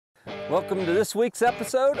Welcome to this week's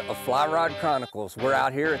episode of Fly Rod Chronicles. We're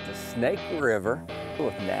out here at the Snake River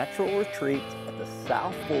with Natural Retreat at the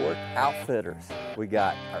South Fork Outfitters. We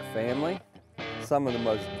got our family, some of the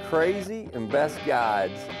most crazy and best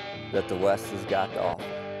guides that the West has got to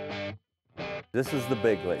offer. This is the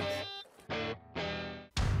big leagues.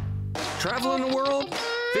 Traveling the world,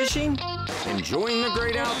 fishing, enjoying the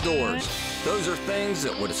great outdoors. Those are things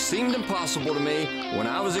that would have seemed impossible to me when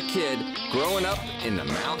I was a kid growing up in the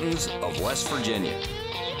mountains of West Virginia.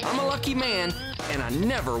 I'm a lucky man, and I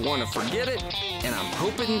never want to forget it, and I'm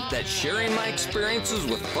hoping that sharing my experiences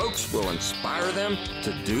with folks will inspire them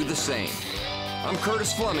to do the same. I'm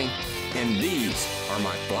Curtis Fleming, and these are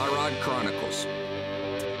my Fly Rod Chronicles.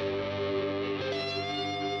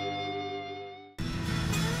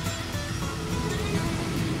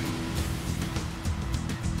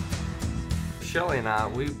 Shelly and I,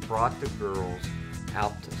 we brought the girls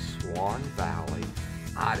out to Swan Valley,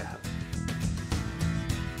 Idaho.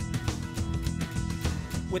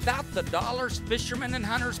 Without the dollars fishermen and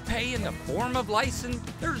hunters pay in the form of license,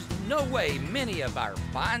 there's no way many of our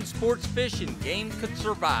fine sports fish and game could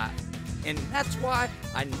survive. And that's why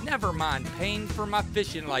I never mind paying for my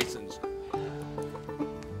fishing license.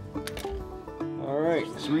 All right,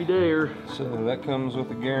 3-dayer, so that comes with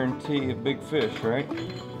a guarantee of big fish, right?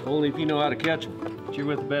 Only if you know how to catch them. But you're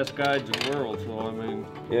with the best guides in the world, so I mean...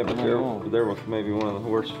 Yeah, but they're with maybe one of the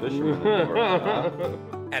worst fishermen in the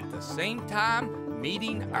world. At the same time,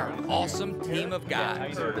 meeting our awesome team of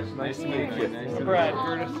guides. Curtis, nice to meet you. Brad,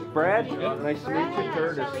 Curtis. Brad, nice to meet you.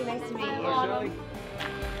 Curtis. Shelly, nice to meet you. Shelly.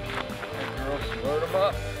 Hey, girls, load them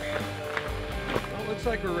up. Well, looks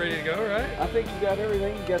like we're ready to go, right? I think you got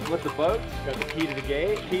everything. You got with the boats, got the key to the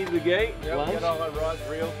gate. Key to the gate. Yep, lunch, got all our rods,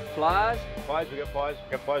 reels. flies, Flies, we got flies.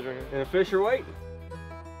 We got flies right here. and a fish are waiting.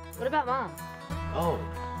 What about Mom? Oh,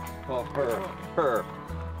 well, her.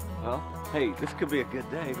 Well, hey, this could be a good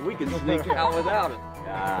day. We can sneak out without it.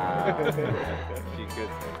 She's good.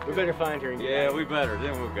 We better find her and get Yeah, we better.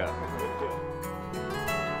 Then we'll go.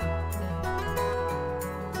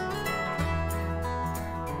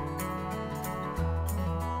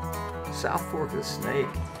 South Fork of the Snake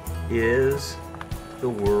is the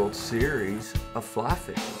World Series of fly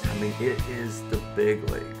fishing. I mean, it is the big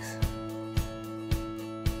leagues.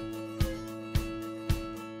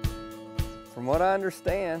 From what I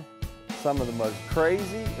understand, some of the most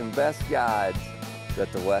crazy and best guides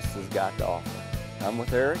that the West has got to offer. I'm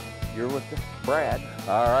with Eric, you're with Brad.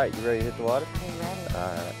 All right, you ready to hit the water? I'm ready.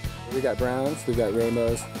 All right. We got browns, we've got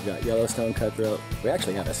rainbows, we've got Yellowstone cutthroat. We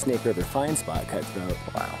actually got a Snake River fine spot cutthroat.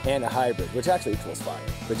 Wow. And a hybrid, which actually equals fire.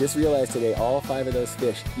 But just realize today, all 5 of those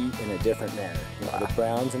fish eat in a different manner. Wow. The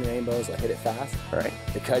browns and rainbows will hit it fast. Right.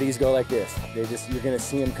 The cutties go like this. You're gonna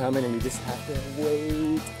see them coming and you just have to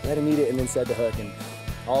wait, let them eat it and then set the hook. And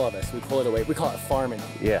all of us, we pull it away. We call it farming.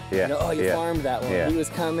 Yeah, yeah. You know, oh, you yeah. farmed that one. Yeah. He was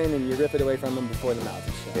coming and you rip it away from him before the mouth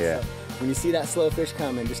is shut. Yeah. So when you see that slow fish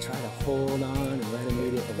coming, just try to hold on and let him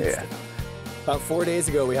eat it. And then Yeah. stick. About 4 days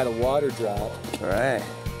ago, we had a water drop, Right.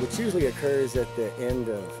 which usually occurs at the end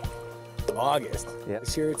of August. Yep.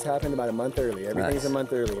 This year it's happened about a month early. Everything's Nice. a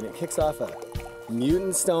month early, and it kicks off a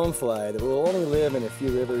mutant stonefly that will only live in a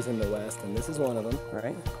few rivers in the West, and this is one of them.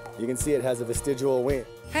 Right. You can see it has a vestigial wing.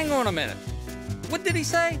 Hang on a minute. What did he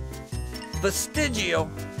say?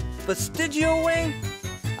 Vestigial. Vestigial wing?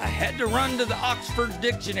 I had to run to the Oxford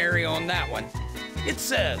Dictionary on that one. It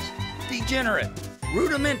says degenerate,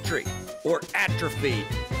 rudimentary, or atrophied,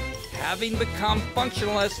 having become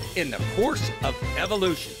functionless in the course of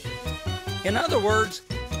evolution. In other words,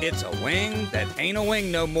 it's a wing that ain't a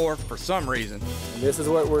wing no more for some reason. And this is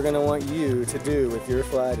what we're gonna want you to do with your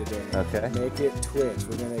fly today. Okay. Make it twitch.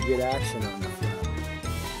 We're gonna get action on the fly.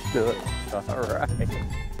 Do it. All right.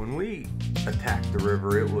 When we attacked the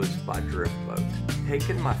river, it was by drift boat.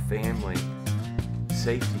 Taking my family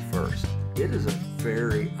safety first. It is a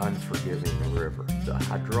very unforgiving river. The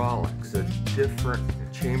hydraulics, the different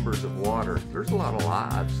chambers of water, there's a lot of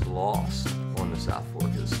lives lost on the South Fork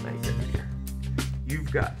of the Snake every year.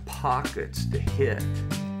 You've got pockets to hit.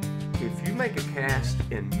 If you make a cast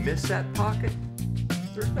and miss that pocket,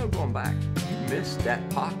 there's no going back. You missed that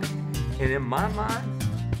pocket. And in my mind,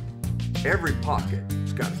 every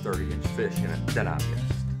pocket's got a 30-inch fish in it that I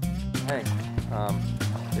missed. Hey,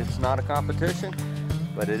 it's not a competition,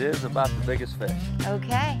 but it is about the biggest fish.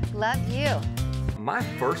 Okay, love you. My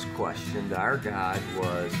first question to our guide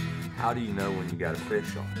was, how do you know when you got a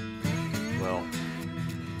fish on? Well,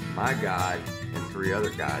 my guide and 3 other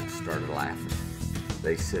guides started laughing.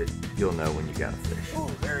 They said, you'll know when you got a fish. Oh,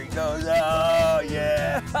 there he goes. Oh,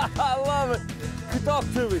 yeah. I love it. Talk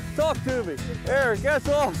to me. Talk to me. Eric, that's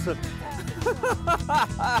awesome.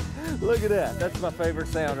 Look at that. That's my favorite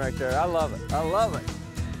sound right there. I love it. I love it.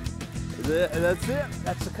 That's it.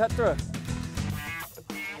 That's the cutthroat.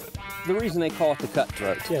 The reason they call it the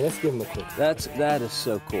cutthroat. Yeah, let's give him a quick. That is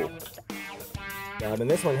so cool. And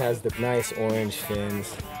this one has the nice orange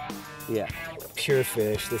fins. Yeah. Pure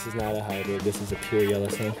fish. This is not a hybrid. This is a pure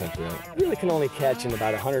Yellowstone cutthroat. Really can only catch in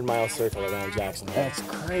about a 100-mile circle around Jacksonville. That's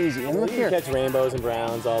crazy. And You look can here. catch rainbows and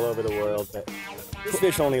browns all over the world, but this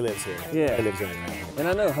fish only lives here. Yeah. It lives right around here. And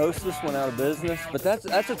I know Hostess went out of business, but that's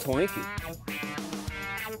a Twinkie.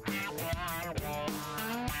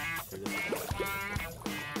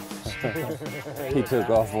 He took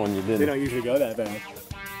off on you, They didn't he? don't usually go that bad.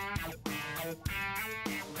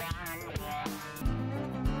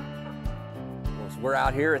 We're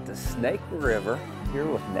out here at the Snake River, here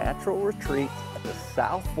with Natural Retreats at the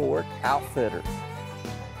South Fork Outfitters.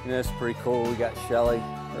 You know, it's pretty cool. We got Shelly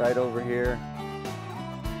right over here.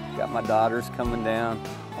 Got my daughters coming down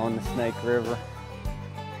on the Snake River.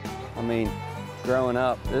 I mean, growing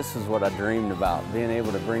up, this is what I dreamed about, being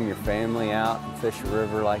able to bring your family out and fish a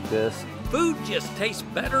river like this. Food just tastes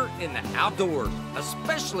better in the outdoors,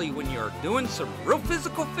 especially when you're doing some real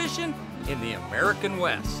physical fishing in the American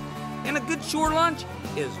West. And a good shore lunch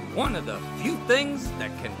is one of the few things that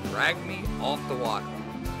can drag me off the water.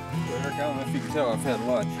 Well, Eric, I don't know if you can tell I've had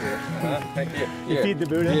lunch here. You feed the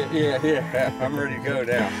Buddha? Yeah. I'm ready to go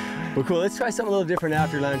now. Well, cool. Let's try something a little different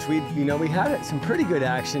after lunch. We had some pretty good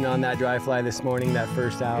action on that dry fly this morning, that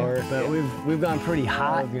first hour. But we've gone pretty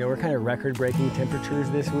hot. You know, we're kind of record-breaking temperatures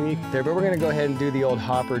this week there. But we're gonna go ahead and do the old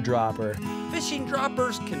hopper dropper. Fishing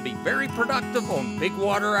droppers can be very productive on big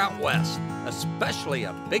water out west, especially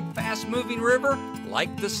a big fast-moving river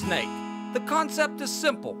like the Snake. The concept is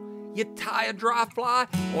simple. You tie a dry fly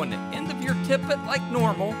on the end of your tippet like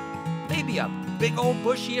normal, maybe a big old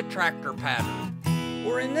bushy attractor pattern,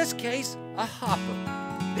 or in this case, a hopper.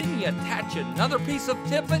 Then you attach another piece of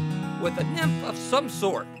tippet with a nymph of some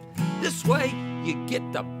sort. This way, you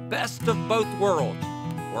get the best of both worlds,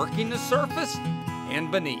 working the surface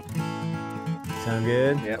and beneath. Sound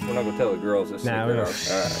good? Yeah, we're not gonna tell the girls this. Nah, secret, we are don't.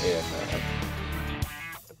 we? All right, yeah.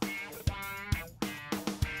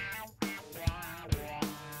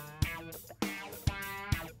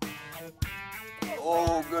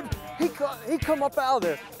 Oh, good. He come up out of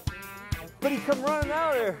there. But he come running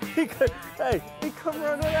out of there. He come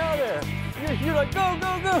running out of there. You're like, go,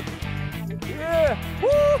 go, go. Yeah.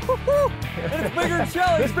 Woo, woo, woo. And it's bigger than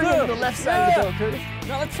Shelly. Let's bring him to the left side of the boat, Curtis.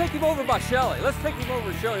 Now let's take him over by Shelly. Let's take him over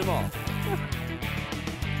and show him off.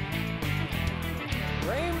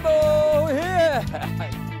 Rainbow, yeah.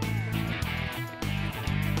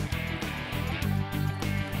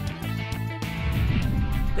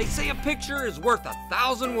 They say a picture is worth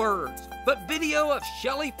 1,000 words, but video of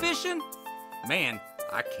Shelly fishing? Man,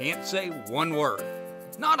 I can't say one word.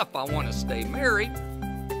 Not if I want to stay married.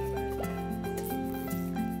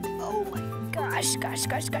 Oh my gosh.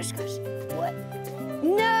 What?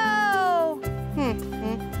 No!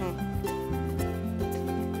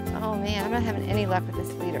 Oh man, I'm not having any luck with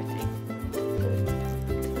this leader thing.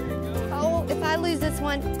 Oh, if I lose this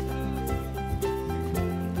one.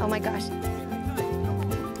 Oh my gosh.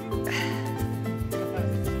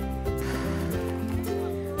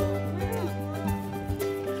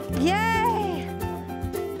 Yay!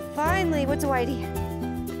 Finally, what do I do?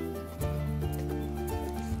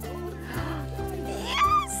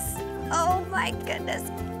 Yes! Oh my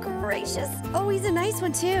goodness gracious. Oh, he's a nice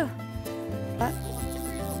one too.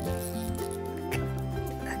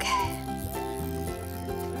 Okay.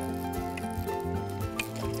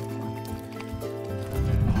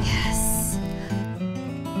 Yes.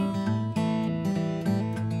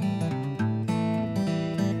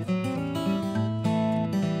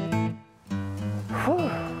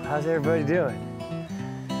 How's everybody doing?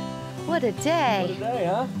 What a day. Day,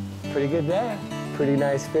 huh? Pretty good day. Pretty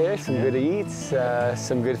nice fish, some good eats,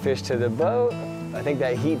 some good fish to the boat. I think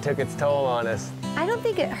that heat took its toll on us. I don't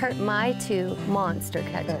think it hurt my two monster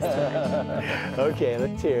catches too much. Okay,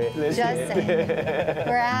 let's hear it. Just saying.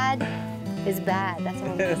 Brad is bad. That's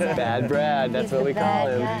what I'm gonna say. Bad Brad, that's He's what the we call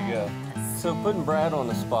bad him. guy. So putting Brad on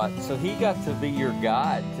the spot, so he got to be your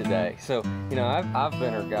guide today. So, you know, I've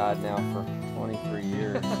been her guide now for 23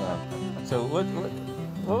 years. So what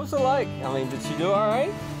was it like? I mean, did she do all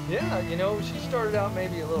right? Yeah, you know, she started out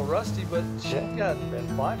maybe a little rusty, but she got been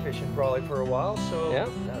fly fishing probably for a while, so Yeah.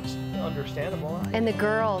 that's understandable. And the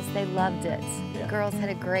girls, they loved it. Yeah. The girls had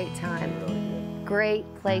a great time. Great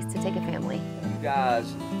place to take a family. You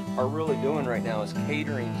guys are really doing right now is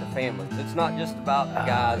catering to families. It's not just about the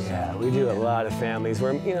guys. Yeah, we do a lot of families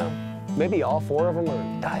where, you know, maybe all four of them are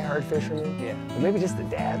diehard fishermen. Yeah. Or maybe just the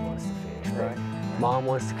dad wants to fish, right? Mom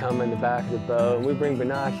wants to come in the back of the boat, and we bring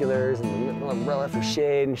binoculars and a little umbrella for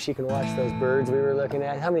shade, and she can watch those birds we were looking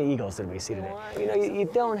at. How many eagles did we see today? You know, you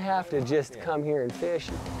don't have to just come here and fish.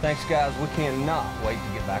 Thanks, guys. We cannot wait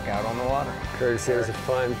to get back out on the water. Curtis, it was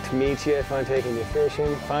fun to meet you, fun taking you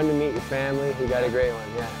fishing, fun to meet your family. You got a great one,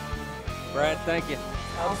 yeah. Brad, thank you.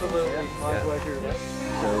 Absolutely, my pleasure.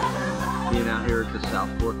 So, being out here at the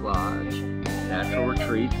South Fork Lodge, natural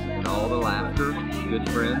retreats, and all the laughter, good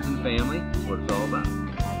friends and family is what it's all about.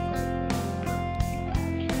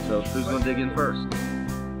 So, who's going to dig in first?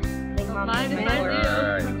 All right,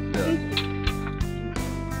 let's do it.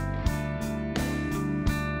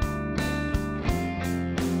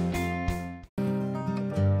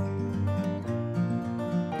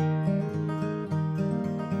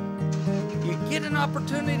 Get an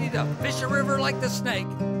opportunity to fish a river like the Snake,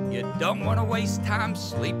 you don't want to waste time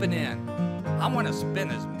sleeping in. I want to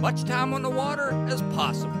spend as much time on the water as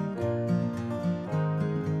possible.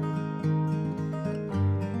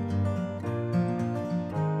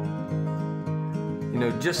 You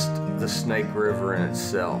know, just the Snake River in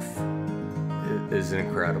itself is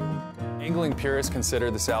incredible. Angling purists consider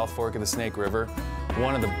the South Fork of the Snake River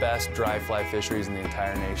one of the best dry fly fisheries in the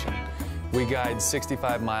entire nation. We guide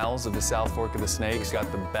 65 miles of the South Fork of the Snake. We've got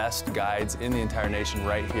the best guides in the entire nation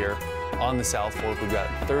right here on the South Fork. We've got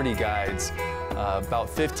 30 guides, about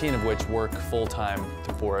 15 of which work full-time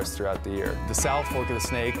for us throughout the year. The South Fork of the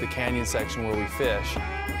Snake, the canyon section where we fish,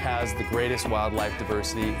 has the greatest wildlife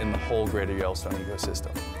diversity in the whole greater Yellowstone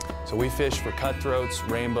ecosystem. So we fish for cutthroats,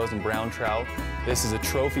 rainbows, and brown trout. This is a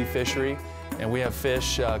trophy fishery, and we have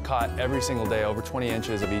fish caught every single day, over 20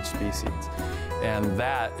 inches of each species. And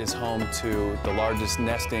that is home to the largest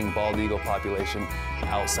nesting bald eagle population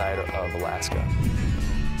outside of Alaska.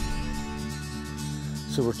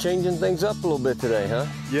 So we're changing things up a little bit today, huh?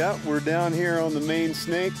 Yeah, we're down here on the main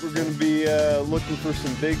Snake. We're going to be looking for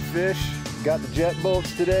some big fish. Got the jet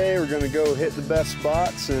boats today. We're going to go hit the best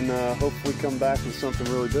spots and hopefully come back with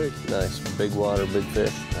something really big. Nice. Big water, big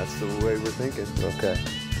fish. That's the way we're thinking. Okay.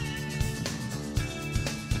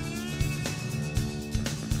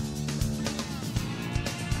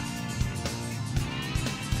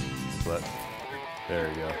 But there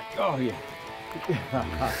you go. Oh, yeah.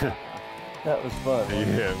 That was fun.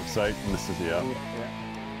 Yeah, exciting. This is, yeah.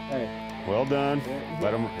 Hey. Well done.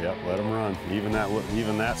 Let them run. Even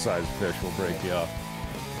that size fish will break you off.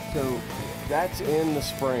 So that's in the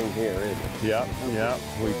spring here, isn't it? Yeah, yeah.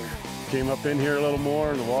 We came up in here a little more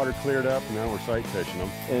and the water cleared up and now we're sight fishing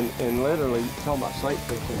them. And literally, talking about sight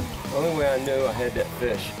fishing, the only way I knew I had that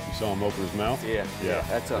fish. You saw him open his mouth? Yeah. Yeah.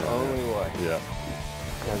 That's the only way. Yeah.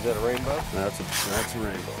 Now, is that a rainbow? That's a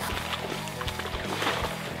rainbow.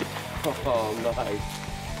 Oh, nice.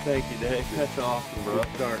 Thank you, Dave. That's awesome, bro. Good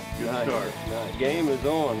start. Good nice. start. Nice. Game is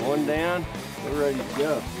on. One down. We're ready to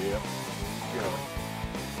go. Yep. Go.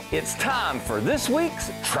 It's time for this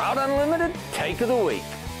week's Trout Unlimited Take of the Week.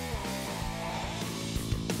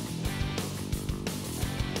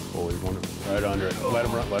 Oh, you want it right under it. Let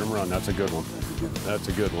him run. Let him run. That's a good one. That's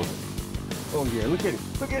a good one. Oh yeah, look at him.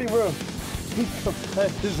 Look at him, bro.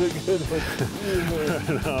 That is a good one.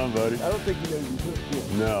 Right on, buddy. I don't think he knows he's hooked yet.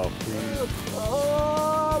 No.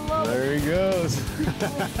 Oh, I love There he goes.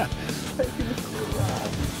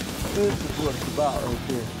 This is what it's about right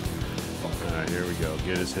there. All right, here we go.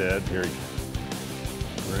 Get his head. Here he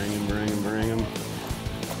Bring him, bring him, bring him.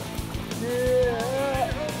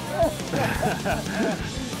 Yeah.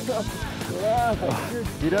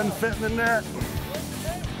 He doesn't fit in the net.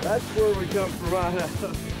 That's where we come from right now.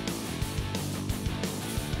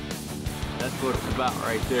 That's what it's about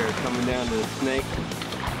right there, coming down to the Snake.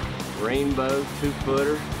 Rainbow,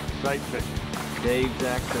 2-footer, sight fishing. Dave's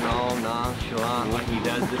acting all nonchalant like he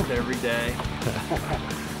does this every day.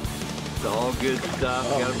 It's all good stuff.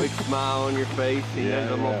 Got a big smile on your face. He knows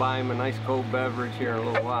I'm gonna buy him a nice cold beverage here in a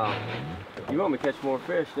little while. You want me to catch more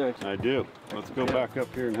fish, don't you? I do. Let's go back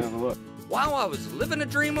up here and have a look. While I was living a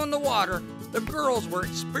dream on the water, the girls were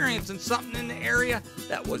experiencing something in the area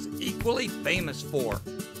that was equally famous for: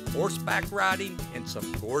 horseback riding in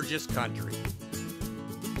some gorgeous country.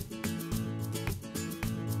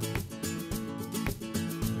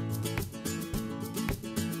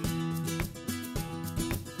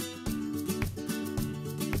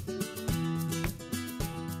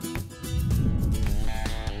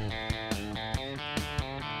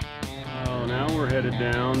 Oh, now we're headed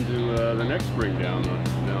down to the next spring down the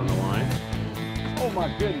line. Oh my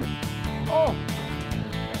goodness. Oh,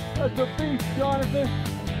 that's a beast, Jonathan.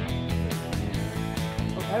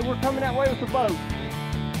 Okay, we're coming that way with the boat.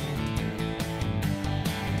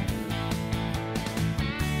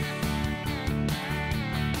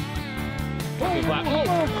 Look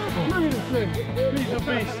at this thing. He's a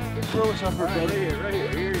beast. Throw us up, right here, right here.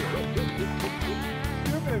 Here you go.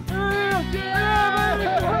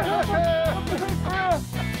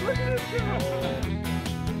 Look at this guy.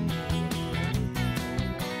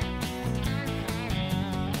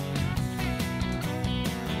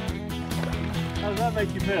 How does that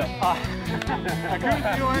make you feel? I couldn't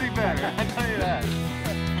feel any better, I tell you that.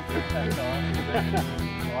 That's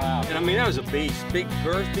awesome. Wow. And I mean, that was a beast. Big,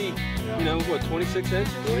 girthy, you know, what, 26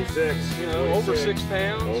 inches? 26. You know, 26. Over 6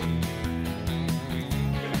 pounds.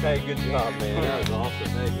 Hey, good job, man. That was awesome.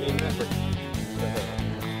 Hey, good effort.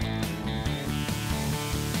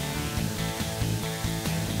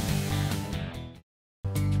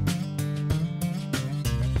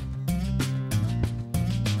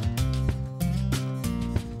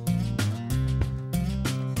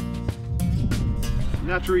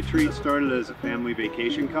 Natural Retreat started as a family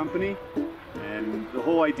vacation company, and the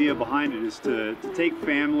whole idea behind it is to take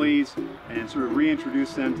families and sort of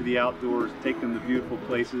reintroduce them to the outdoors, take them to beautiful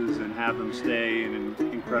places and have them stay in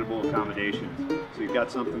incredible accommodations. So you've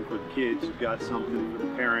got something for the kids, you've got something for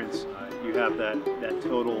the parents, you have that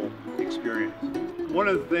total experience. One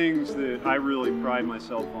of the things that I really pride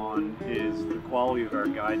myself on is the quality of our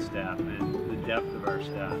guide staff and the depth of our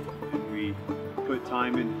staff. And we put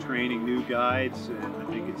time into training new guides, and I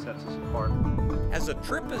think it sets us apart. As the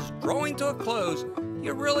trip is drawing to a close,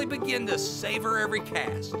 you really begin to savor every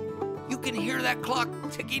cast. You can hear that clock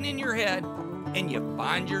ticking in your head, and you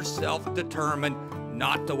find yourself determined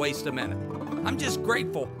not to waste a minute. I'm just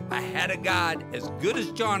grateful I had a guide as good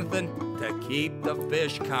as Jonathan to keep the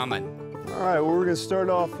fish coming. All right, well, we're gonna start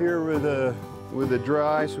off here with a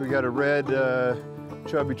dry. So we got a red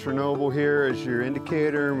chubby Chernobyl here as your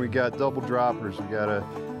indicator, and we got double droppers. We got a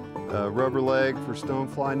rubber leg for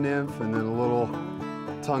stonefly nymph, and then a little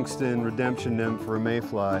tungsten redemption nymph for a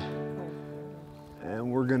mayfly.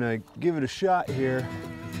 And we're gonna give it a shot here.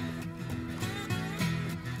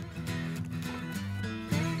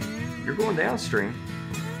 You're going downstream.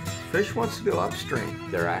 Fish wants to go upstream.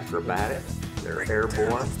 They're acrobatic, they're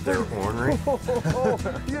airborne, they're ornery.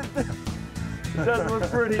 It does look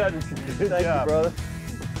pretty. Thank you, brother.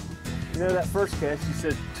 You know, that first cast, you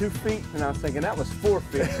said 2 feet, and I was thinking that was 4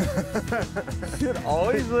 feet. You should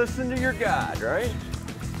always listen to your guide, right?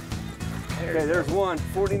 Okay, there's one.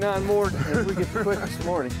 49 more if we get to quit this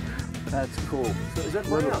morning. That's cool. So is that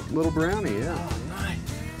brown? Little brownie, yeah. Oh, nice.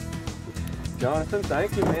 Jonathan,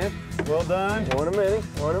 thank you, man. Well done. One a minute,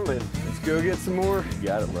 one a minute. Let's go get some more. You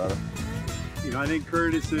got it, brother. You know, I think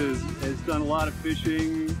Curtis has done a lot of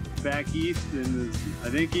fishing back east, and I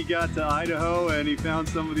think he got to Idaho and he found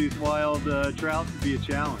some of these wild trout to be a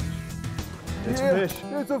challenge. It's a fish.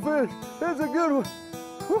 It's a fish. It's a good one.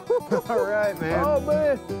 All right, man. Oh,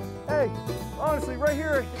 man. Hey, honestly, right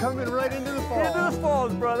here. Coming right into the falls. Into the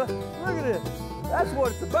falls, brother. Look at this. That's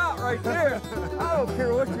what it's about right there. I don't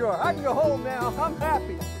care what you are. I can go home now. I'm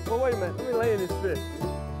happy. Well, wait a minute. Let me lay in this fish.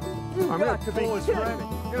 I'm gonna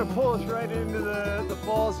pull us right into the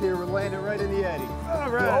falls here. We're landing right in the eddy. All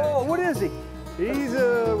right. Oh, what is he? He's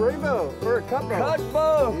a rainbow or a cutbow.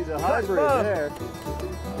 Cutbow. He's a hybrid there.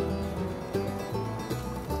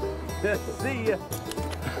 See ya.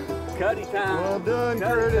 Cutty time. Well done,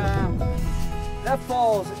 Cutty Curtis. time. That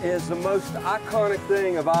falls is the most iconic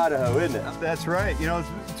thing of Idaho, isn't it? That's right. You know,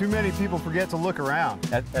 too many people forget to look around.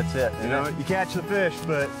 That's it. You know, you catch the fish,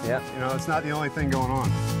 but you know, it's not the only thing going on.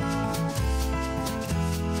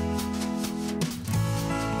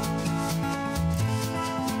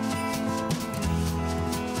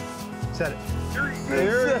 Set it.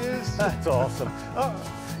 There he is. That's awesome.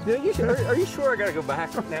 Are you sure I gotta go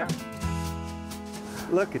back now?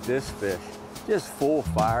 Look at this fish. Just full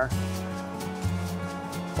fire.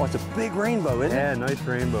 Oh, it's a big rainbow, isn't it? Yeah, nice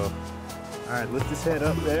rainbow. All right, lift his head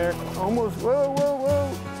up there. Almost, whoa, whoa, whoa.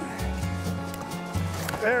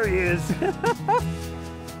 There he is.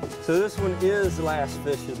 So this one is the last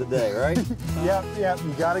fish of the day, right? Yep,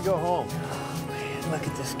 you gotta go home. Oh man, look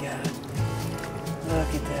at this guy.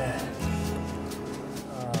 Look at that.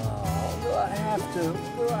 Oh, do I have to?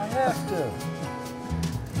 Do I have to?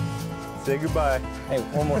 Say goodbye. Hey,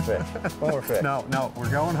 one more fish. One more fish. No, we're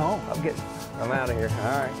going home. I'm out of here.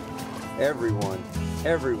 All right.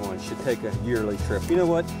 Everyone should take a yearly trip. You know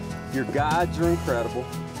what? Your guides are incredible.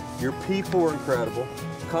 Your people are incredible.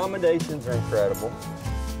 Accommodations are incredible.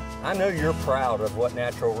 I know you're proud of what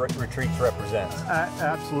Natural Retreats represents.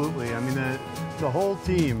 Absolutely. I mean, the whole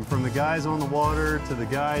team, from the guys on the water to the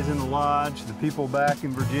guys in the lodge, the people back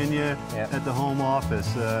in Virginia at the home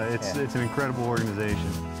office, it's an incredible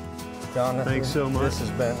organization. Jonathan, thanks so much. This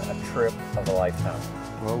has been a trip of a lifetime.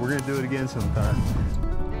 Well, we're going to do it again sometime.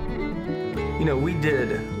 You know, we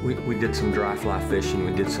did some dry fly fishing,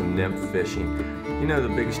 we did some nymph fishing. You know, the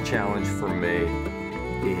biggest challenge for me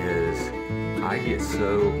is I get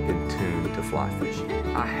so in tune to fly fishing.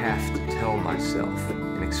 I have to tell myself,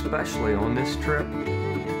 and especially on this trip,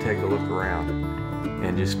 to take a look around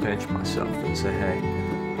and just pinch myself and say, hey,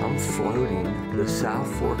 I'm floating the South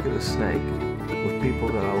Fork of the Snake with people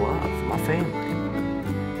that I love, my family.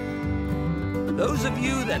 Those of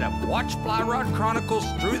you that have watched Fly Rod Chronicles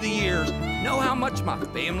through the years know how much my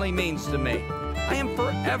family means to me. I am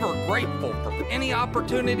forever grateful for any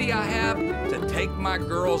opportunity I have to take my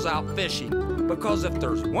girls out fishing, because if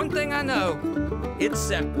there's one thing I know, it's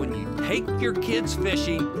that when you take your kids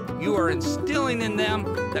fishing, you are instilling in them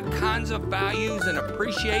the kinds of values and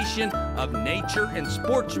appreciation of nature and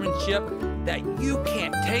sportsmanship that you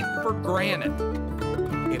can't take for granted.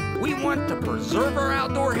 If we want to preserve our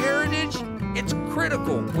outdoor heritage, it's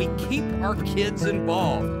critical we keep our kids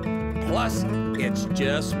involved. Plus, it's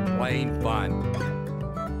just plain fun.